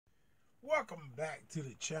Welcome back to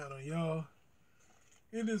the channel, y'all.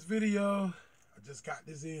 In this video, I just got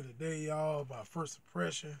this in today, y'all. My first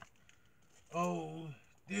impression on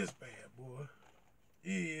this bad boy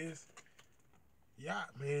is Yacht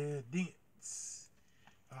Man Dents.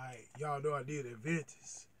 Alright, y'all know I did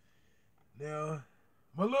Adventures. Now,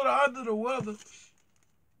 I'm a little under the weather.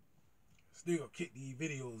 Still gonna kick these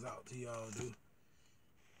videos out to y'all, dude.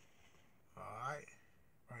 Alright,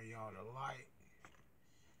 bring y'all the light.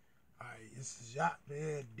 Alright, this is Yacht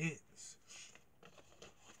Man Dents.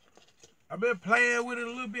 I've been playing with it a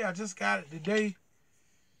little bit. I just got it today.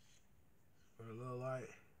 For a little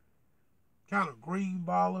like kind of green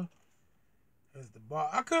baller as the ball.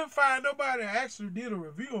 I couldn't find nobody that actually did a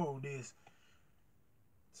review on this.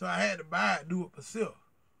 So I had to buy it, do it myself.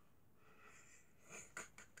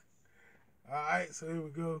 Alright, so here we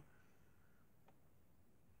go.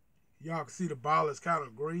 Y'all can see the ball is kind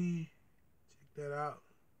of green. Check that out.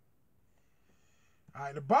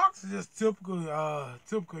 Alright, the box is just typical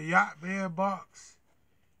Yacht Man box.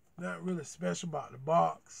 Not really special about the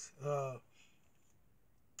box.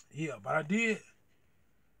 Yeah, but I did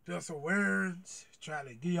just awareness, try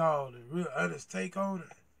to give y'all the real honest take on it.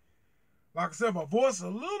 Like I said, my voice is a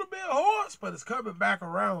little bit hoarse, but it's coming back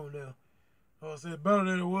around now. I would say better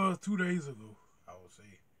than it was 2 days ago, I would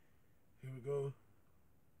say. Here we go.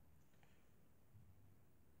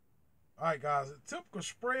 Alright guys, a typical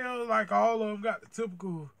sprayer, like all of them got the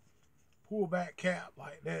typical pullback cap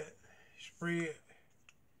like that. Spread.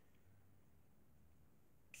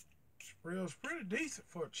 Spray's pretty decent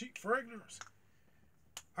for a cheap fragrance.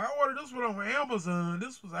 I ordered this one on Amazon.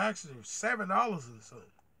 This was actually $7 or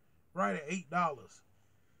something. Right at $8.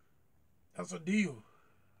 That's a deal.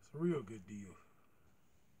 It's a real good deal.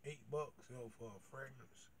 $8 yo, for a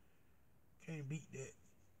fragrance. Can't beat that.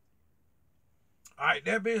 Alright,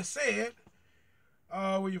 that being said,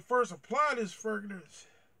 when you first apply this fragrance,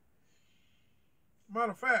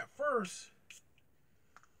 matter of fact, first,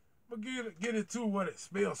 I'm going to get into what it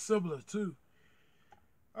smells similar to.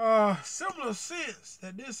 Similar scents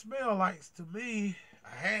that this smell likes to me.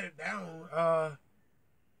 I had it down.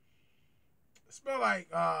 It smell like,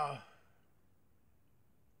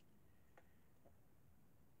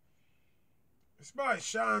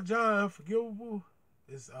 Sean John Forgivable.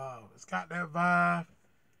 It's got that vibe.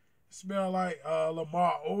 It smell like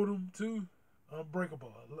Lamar Odom too.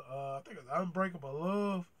 Unbreakable. I think it's Unbreakable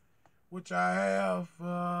Love, which I have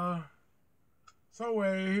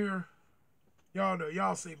somewhere in here. Y'all know,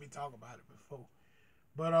 y'all seen me talk about it before.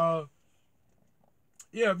 But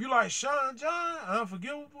yeah, if you like Sean John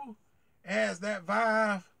Unforgivable, it has that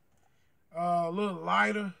vibe. A little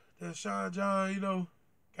lighter than Sean John, you know.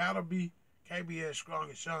 Can't be as strong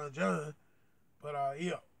as Sean John. But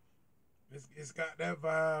yeah, it's got that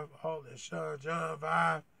vibe, all that Sean John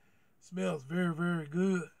vibe. Smells very, very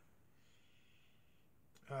good.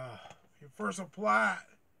 You first apply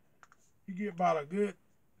it, you get about a good,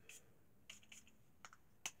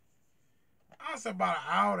 I'd say about an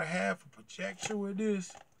hour and a half of projection with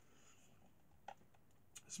this.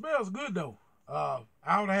 It smells good though. Hour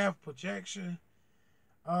and a half projection.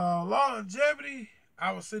 Longevity,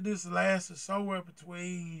 I would say this lasted somewhere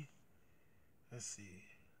between, let's see.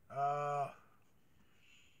 I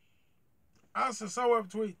say somewhere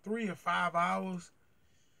between 3 and 5 hours.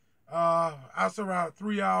 I say around a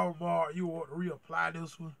 3 hour mark, you want to reapply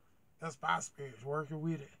this one. That's my experience working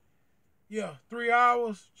with it. Yeah, 3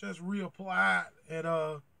 hours, just reapply it,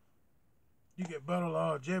 and you get better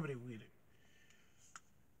longevity with it.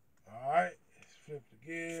 Alright, let's flip it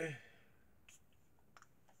again.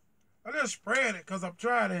 I'm just spraying it because I'm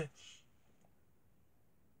trying to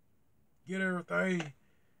get everything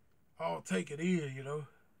all taken in, you know.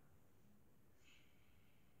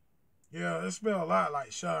 Yeah, it smells a lot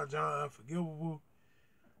like Sean John Unforgivable.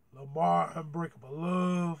 Lamar Unbreakable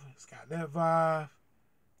Love. It's got that vibe.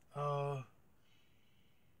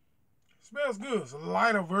 It smells good. It's a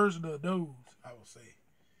lighter version of those, I would say.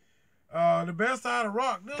 The best out of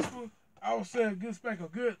rock, this one, I would say make a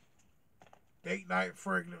good date night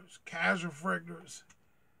fragrance, casual fragrance,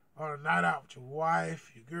 on a night out with your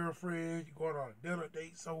wife, your girlfriend, you're going on a dinner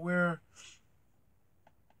date somewhere,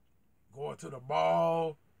 going to the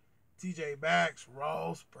mall, TJ Maxx,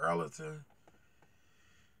 Ross, Burlington,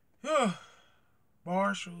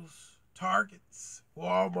 Marshalls, Targets,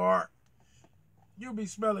 Walmart. You'll be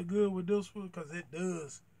smelling good with this one because it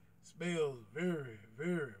does smell very,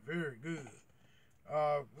 very, very good. It's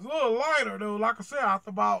a little lighter though. Like I said,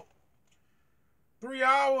 after about 3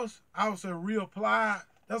 hours, I would say reapply it.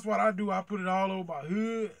 That's what I do. I put it all over my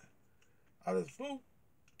hood. I just boop,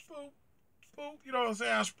 boop, boop. You know what I'm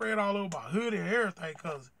saying? I spray it all over my hood and everything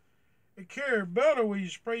because It carry better when you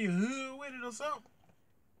spray your hood with it or something.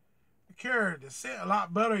 It carry the scent a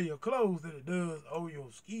lot better in your clothes than it does on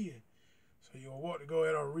your skin. So you'll want to go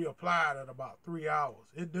ahead and reapply it in about 3 hours.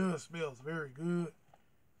 It does smells very good.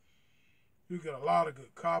 You get a lot of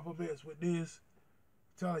good compliments with this.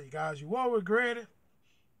 I'm telling you guys, you won't regret it.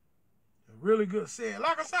 A really good scent.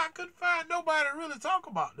 Like I said, I couldn't find nobody to really talk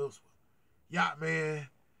about this one. Yacht Man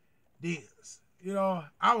Dents. You know,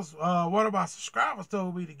 I was one of my subscribers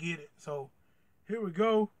told me to get it. So here we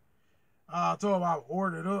go. I told him I would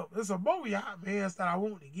order it up. There's some more Yacht Mans that I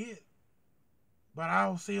want to get, but I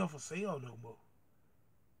don't see them for sale no more.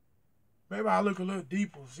 Maybe I'll look a little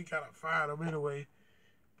deeper and see kind of find them anyway.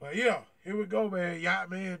 But yeah, here we go, man. Yacht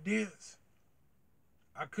Man Dents.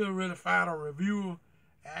 I couldn't really find a reviewer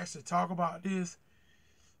to actually talk about this,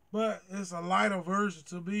 but it's a lighter version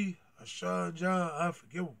to me of Sean John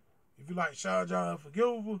Unforgivable. If you like Sean John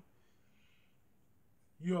Unforgivable,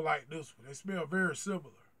 you'll like this one. They smell very similar.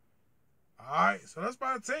 Alright, so that's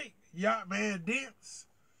my take. Yacht Man Dents.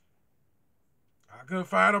 I couldn't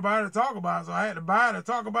find nobody to talk about it, so I had to buy it and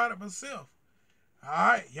talk about it myself.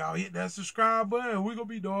 Alright, y'all hit that subscribe button. We're going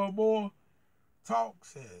to be doing more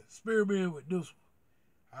talks and experiment with this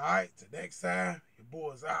one. Alright, till next time, your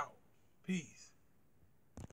boy's out. Peace.